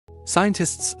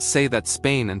Scientists say that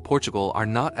Spain and Portugal are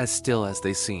not as still as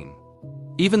they seem.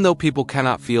 Even though people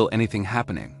cannot feel anything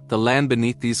happening, the land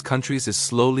beneath these countries is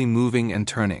slowly moving and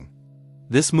turning.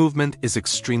 This movement is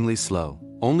extremely slow,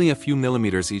 only a few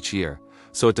millimeters each year,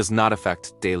 so it does not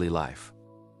affect daily life.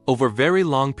 Over very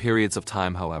long periods of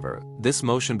time, however, this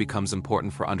motion becomes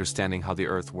important for understanding how the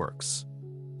Earth works.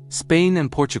 Spain and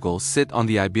Portugal sit on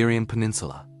the Iberian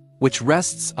Peninsula, which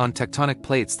rests on tectonic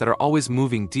plates that are always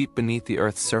moving deep beneath the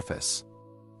Earth's surface.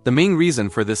 The main reason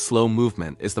for this slow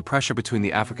movement is the pressure between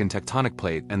the African tectonic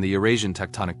plate and the Eurasian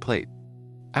tectonic plate.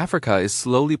 Africa is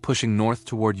slowly pushing north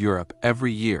toward Europe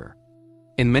every year.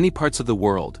 In many parts of the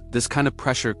world, this kind of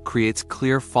pressure creates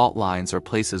clear fault lines or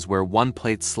places where one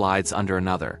plate slides under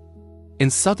another.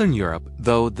 In southern Europe,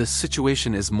 though, the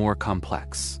situation is more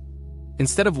complex.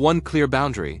 Instead of one clear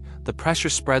boundary, the pressure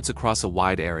spreads across a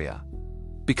wide area.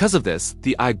 Because of this,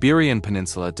 the Iberian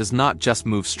Peninsula does not just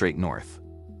move straight north.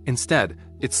 Instead,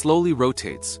 it slowly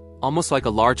rotates, almost like a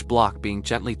large block being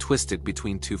gently twisted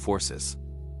between two forces.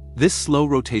 This slow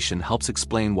rotation helps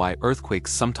explain why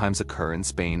earthquakes sometimes occur in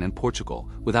Spain and Portugal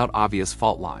without obvious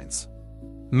fault lines.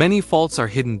 Many faults are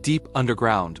hidden deep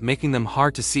underground, making them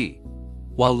hard to see.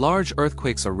 While large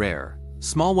earthquakes are rare,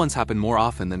 small ones happen more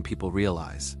often than people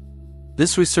realize.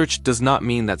 This research does not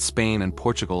mean that Spain and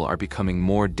Portugal are becoming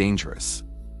more dangerous.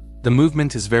 The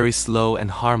movement is very slow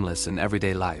and harmless in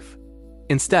everyday life.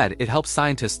 Instead, it helps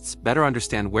scientists better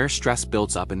understand where stress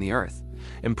builds up in the Earth,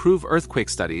 improve earthquake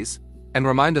studies, and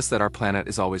remind us that our planet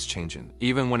is always changing,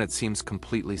 even when it seems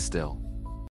completely still.